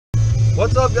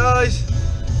What's up, guys?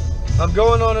 I'm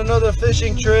going on another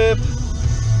fishing trip.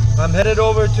 I'm headed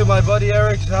over to my buddy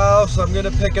Eric's house. I'm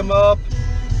gonna pick him up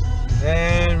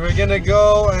and we're gonna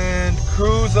go and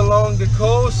cruise along the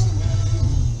coast,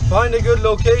 find a good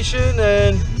location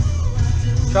and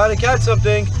try to catch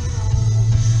something.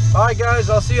 All right, guys,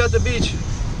 I'll see you at the beach.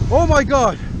 Oh my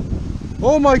god,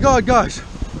 guys,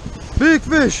 big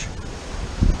fish.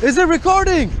 Is it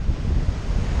recording?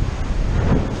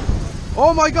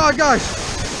 Oh my god, guys,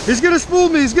 he's gonna spool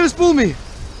me,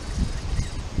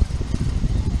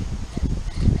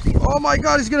 oh my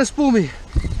god, he's gonna spool me.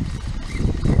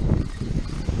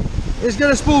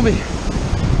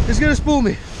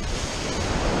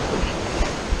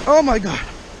 Oh my god.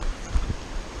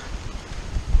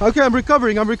 Okay, I'm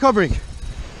recovering.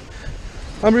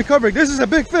 This is a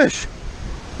big fish.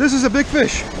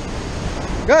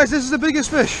 Guys, this is the biggest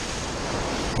fish.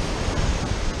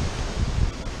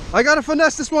 I gotta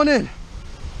finesse this one in.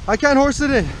 I can't horse it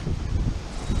in.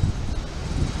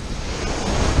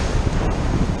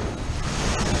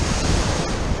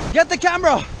 Get the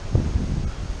camera.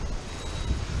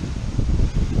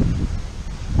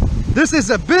 This is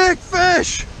a big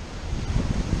fish.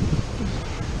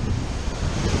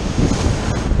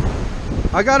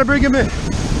 I gotta bring him in.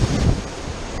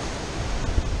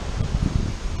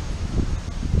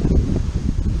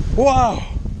 Wow.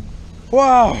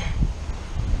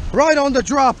 Right on the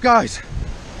drop, guys.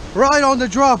 Right on the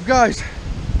drop.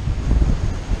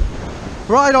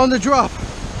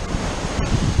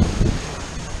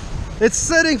 It's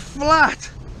sitting flat.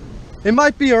 It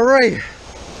might be a ray.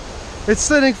 It's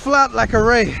sitting flat like a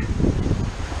ray.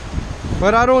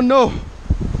 But I don't know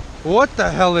what the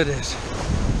hell it is.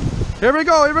 Here we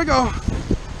go.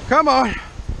 Come on.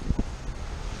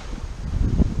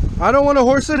 I don't want to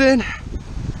horse it in.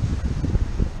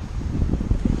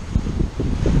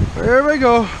 Here we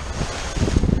go.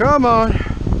 Come on.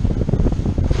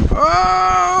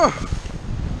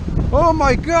 Oh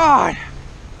my god.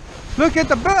 Look at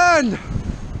the bend.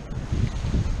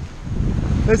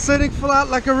 It's sitting flat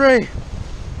like a ray.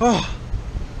 Oh,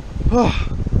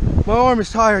 my arm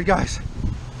is tired, guys.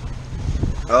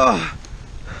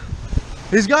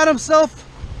 He's got himself,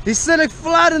 he's sitting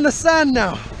flat in the sand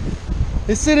now.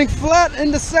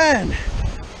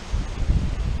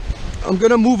 I'm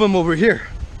gonna move him over here.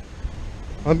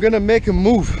 I'm gonna make him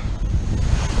move.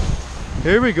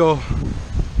 Here we go.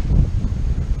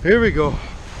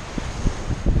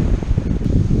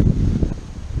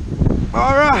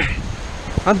 All right.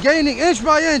 I'm gaining inch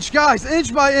by inch, guys,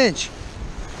 inch by inch.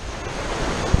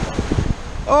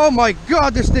 Oh my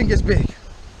god, this thing is big.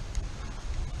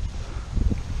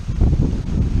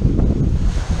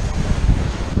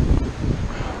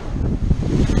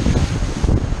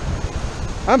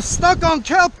 I'm stuck on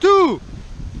kelp too.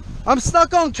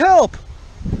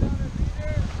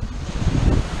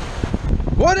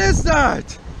 What is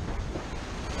that?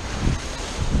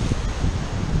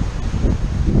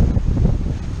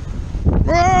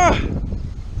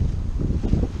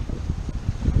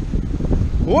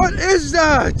 What is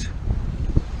that?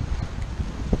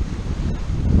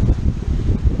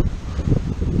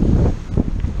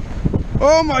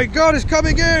 Oh my god, it's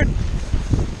coming in.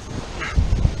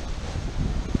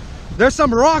 There's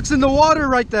some rocks in the water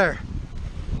right there.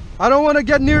 I don't want to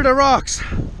get near the rocks.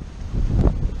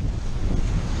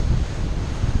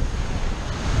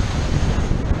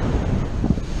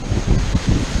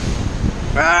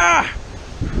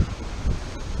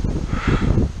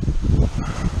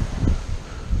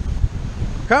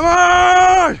 Come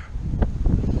on!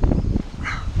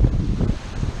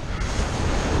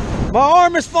 My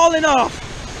arm is falling off.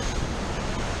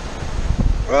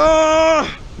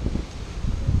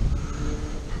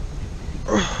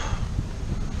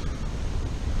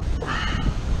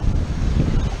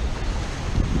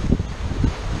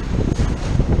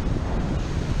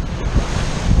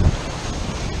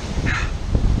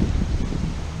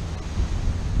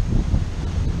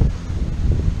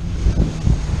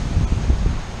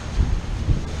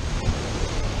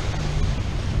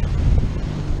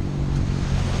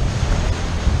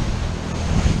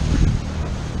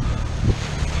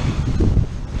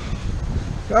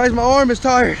 Guys, my arm is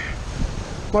tired.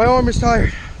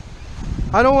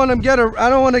 I don't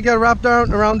want to get wrapped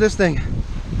around this thing.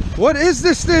 What is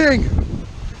this thing?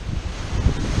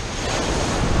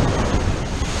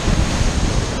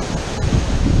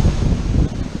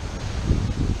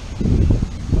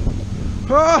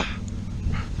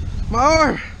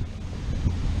 My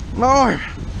arm.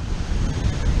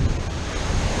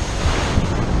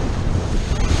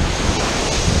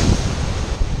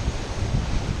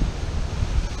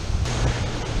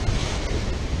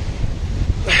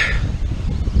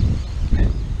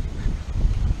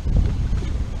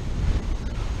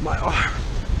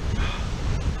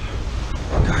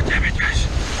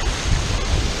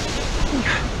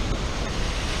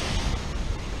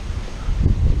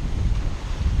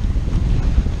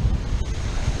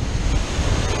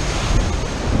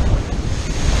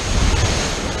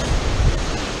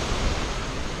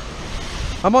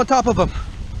 I'm on top of him.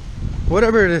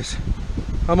 Whatever it is,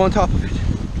 I'm on top of it.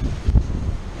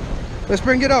 Let's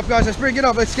bring it up, guys. Let's bring it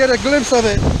up. Let's get a glimpse of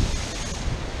it.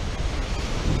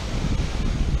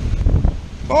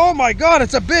 Oh my God,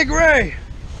 it's a big ray.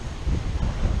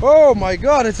 Oh my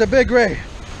God, it's a big ray.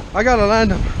 I gotta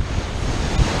land him.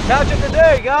 Catch it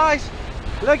today, guys.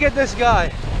 Look at this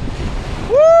guy.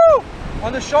 Woo!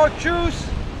 On the chartreuse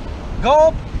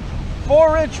gulp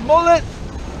 4-inch mullet.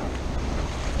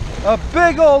 A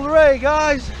big old ray,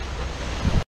 guys.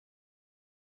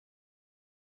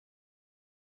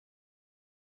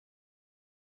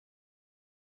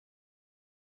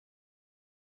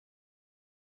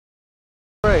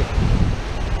 Ray.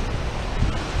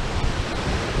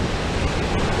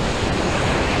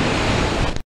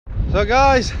 So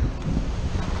guys,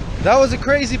 that was a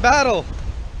crazy battle.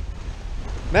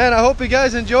 Man, I hope you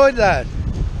guys enjoyed that.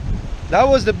 That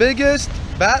was the biggest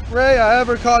bat ray I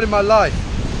ever caught in my life.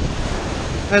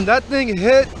 And that thing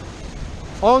hit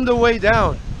on the way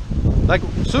down. Like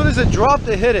as soon as it dropped,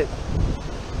 it hit it.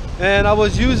 And I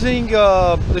was using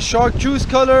the chartreuse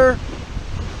color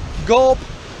gulp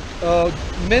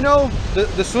minnow,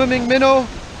 the swimming minnow,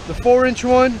 the 4-inch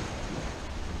one.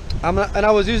 And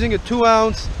I was using a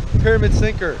 2-ounce pyramid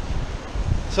sinker.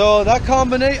 So that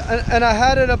combination, and I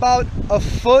had it about a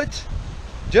foot,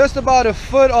 just about a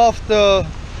foot off the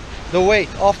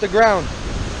weight, off the ground.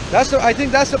 I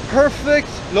think that's the perfect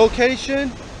location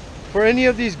for any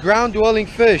of these ground dwelling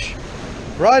fish.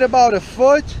 Right about a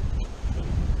foot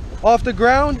off the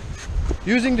ground,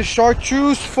 using the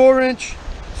chartreuse 4-inch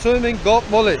swimming gulp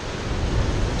mullet.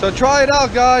 So try it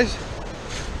out, guys.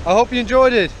 I hope you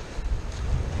enjoyed it.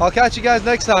 I'll catch you guys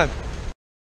next time.